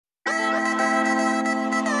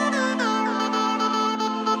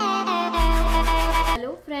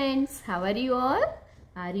friends, how are you all?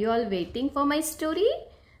 Are you all waiting for my story?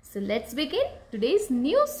 So let's begin today's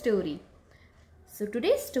new story. So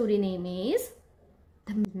today's story name is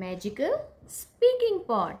The Magical Speaking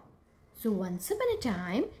Pot. So once upon a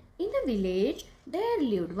time in a village there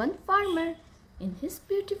lived one farmer in his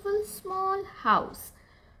beautiful small house.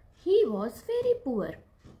 He was very poor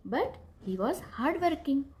but he was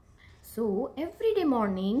hardworking. So every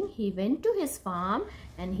morning he went to his farm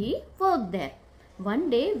and he worked there.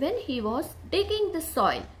 One day when he was digging the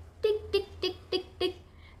soil, tick, tick, tick, tick, tick.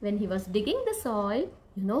 When he was digging the soil,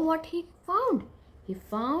 you know what he found? He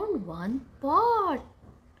found one pot.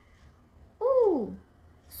 Oh,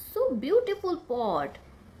 so beautiful pot.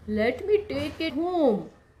 Let me take it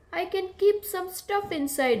home. I can keep some stuff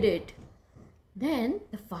inside it. Then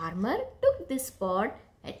the farmer took this pot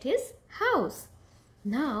at his house.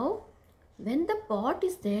 Now, when the pot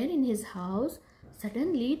is there in his house,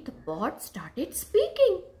 suddenly the pot started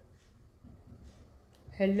speaking.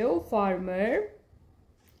 Hello, farmer.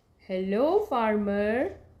 Hello,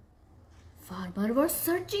 farmer. Farmer was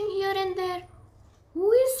searching here and there.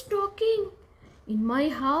 Who is talking? In my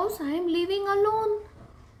house, I am living alone.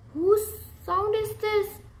 Whose sound is this?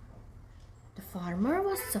 The farmer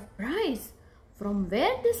was surprised. From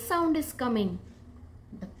where this sound is coming?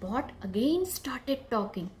 The pot again started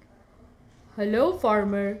talking. Hello,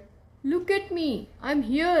 farmer. Look at me. I'm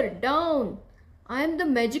here, down. I am the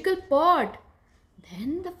magical pot.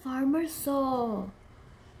 Then the farmer saw.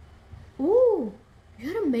 Oh,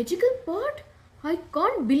 you're a magical pot? I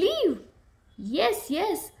can't believe.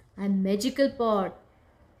 Yes, I'm magical pot.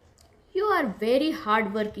 You are very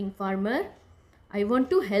hardworking, farmer. I want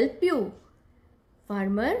to help you.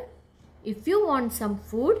 Farmer, if you want some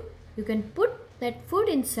food, you can put that food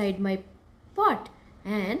inside my pot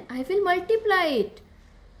and I will multiply it.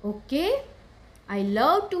 Okay? I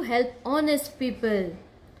love to help honest people.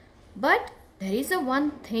 But there is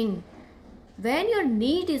one thing. When your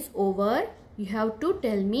need is over, you have to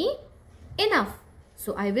tell me enough.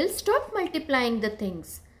 So I will stop multiplying the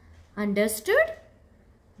things. Understood?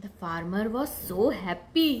 The farmer was so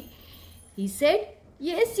happy. He said,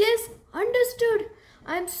 Yes, understood.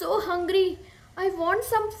 I am so hungry. I want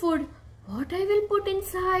some food. What I will put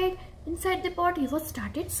inside the pot? He was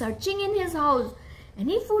started searching in his house.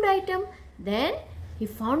 Any food item. Then he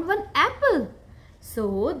found one apple.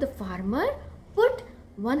 So the farmer put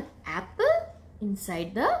one apple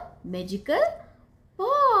inside the magical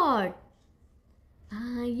pot.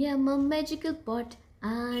 I am a magical pot.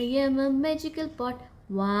 I am a magical pot.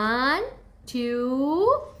 1,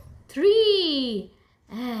 2, 3.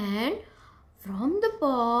 And from the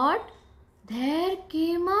pot there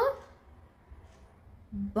came a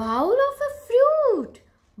bowl of a fruit.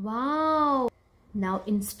 Wow! Now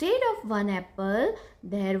instead of one apple,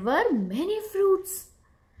 there were many fruits.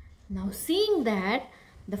 Now seeing that,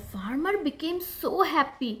 the farmer became so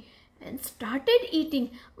happy and started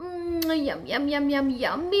eating.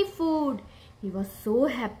 Yummy food. He was so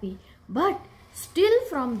happy. But still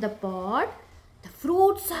from the pot, the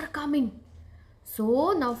fruits are coming.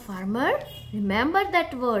 So now farmer, remember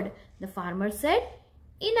that word. The farmer said,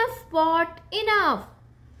 enough pot, enough.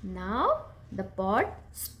 Now the pot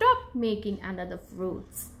stopped making another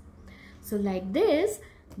fruits. So like this,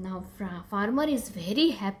 now farmer is very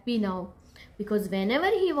happy now. Because whenever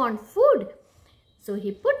he wants food, so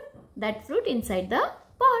he put that fruit inside the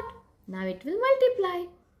pot. Now it will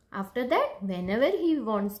multiply. After that, whenever he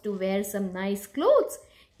wants to wear some nice clothes,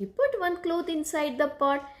 he put one cloth inside the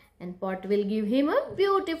pot and pot will give him a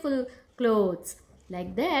beautiful clothes.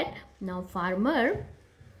 Like that, now farmer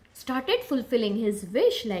started fulfilling his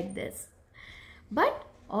wish like this. But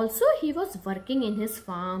also he was working in his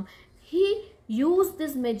farm. He used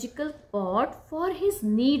this magical pot for his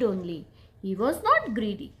need only. He was not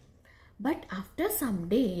greedy. But after some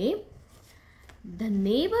day, the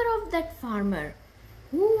neighbor of that farmer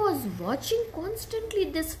who was watching constantly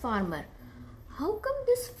this farmer, how come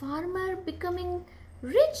this farmer becoming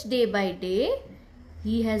rich day by day?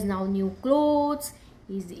 He has now new clothes,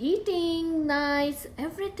 he's eating nice,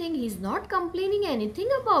 everything. He's not complaining anything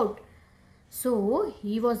about. So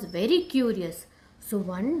he was very curious. So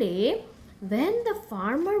one day when the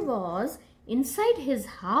farmer was inside his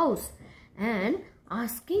house and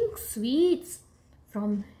asking sweets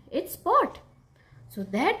from its pot, so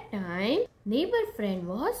that time neighbor friend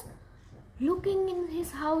was looking in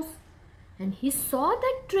his house and he saw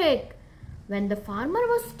that trick. When the farmer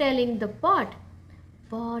was telling the pot,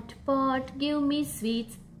 pot, give me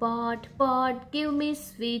sweets, pot, give me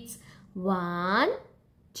sweets, 1,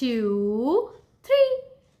 2, 3.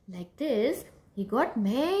 Like this, he got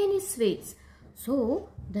many sweets. So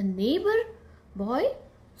the neighbor boy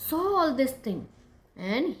saw all this thing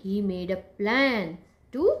and he made a plan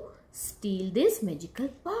to steal this magical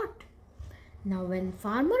pot. Now when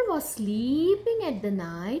farmer was sleeping at the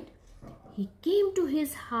night, he came to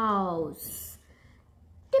his house.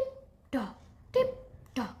 Tip-top,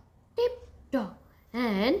 tip-top, tip-top,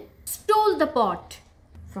 and stole the pot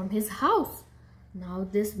from his house. Now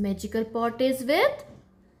this magical pot is with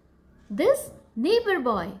this neighbor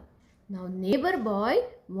boy. Now neighbor boy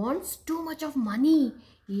wants too much of money.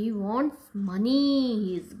 He wants money.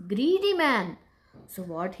 He is greedy man. So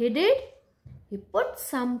what he did? He put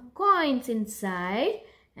some coins inside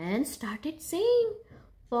and started saying,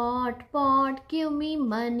 pot, pot, give me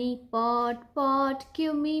money. Pot, pot,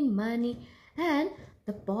 give me money. And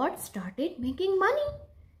the pot started making money.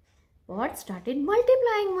 Pot started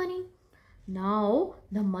multiplying money. Now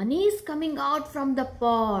the money is coming out from the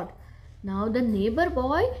pot. Now the neighbor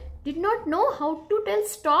boy did not know how to tell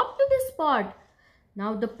stop to this pot.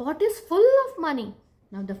 Now the pot is full of money.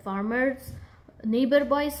 Now the farmer's neighbor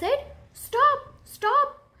boy said, stop,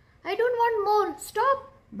 stop, I don't want more,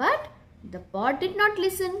 stop. But the pot did not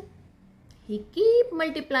listen. He kept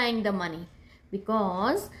multiplying the money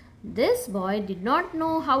because this boy did not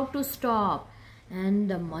know how to stop and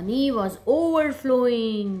the money was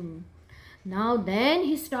overflowing. Now then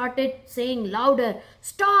he started saying louder,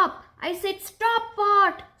 stop, I said stop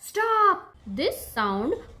pot, stop. This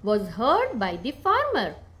sound was heard by the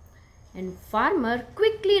farmer and farmer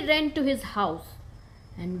quickly ran to his house.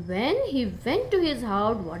 And when he went to his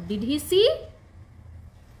house, what did he see?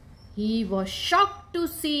 He was shocked to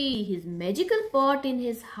see his magical pot in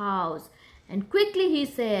his house and quickly he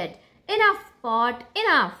said, enough pot,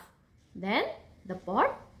 enough. Then the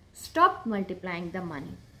pot stopped multiplying the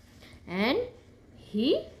money and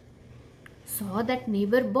he saw that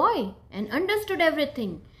neighbor boy and understood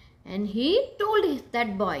everything and he told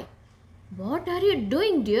that boy, what are you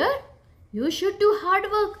doing, dear? You should do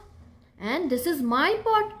hard work and this is my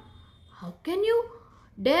pot. How can you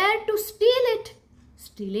dare to steal it?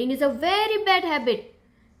 Stealing is a very bad habit.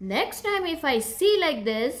 Next time if I see like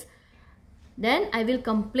this, then I will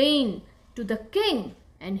complain to the king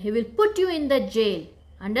and he will put you in the jail.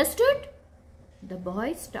 Understood? The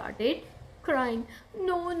boy started crying.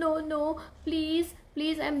 No, no, no. Please,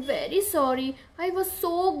 please, I'm very sorry. I was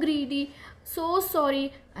so greedy. So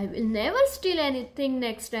sorry. I will never steal anything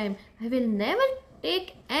next time. I will never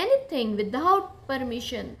take anything without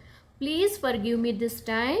permission. Please forgive me this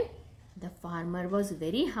time. The farmer was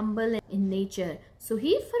very humble in nature. So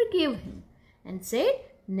he forgave him and said,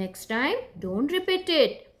 next time don't repeat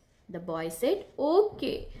it. The boy said,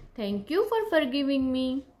 okay, thank you for forgiving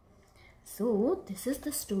me. So this is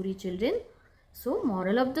the story, children. So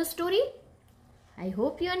moral of the story, I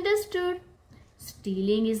hope you understood.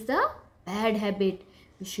 Stealing is the bad habit.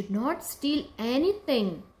 You should not steal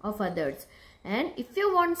anything of others. And if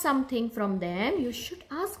you want something from them, you should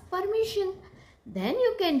ask permission. Then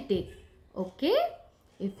you can take. Okay?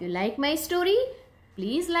 If you like my story,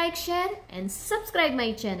 please like, share and subscribe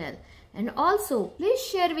my channel. And also please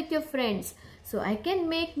share with your friends so I can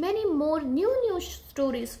make many more new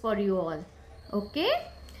stories for you all. Okay?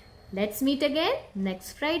 Let's meet again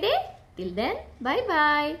next Friday. Till then,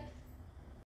 bye-bye.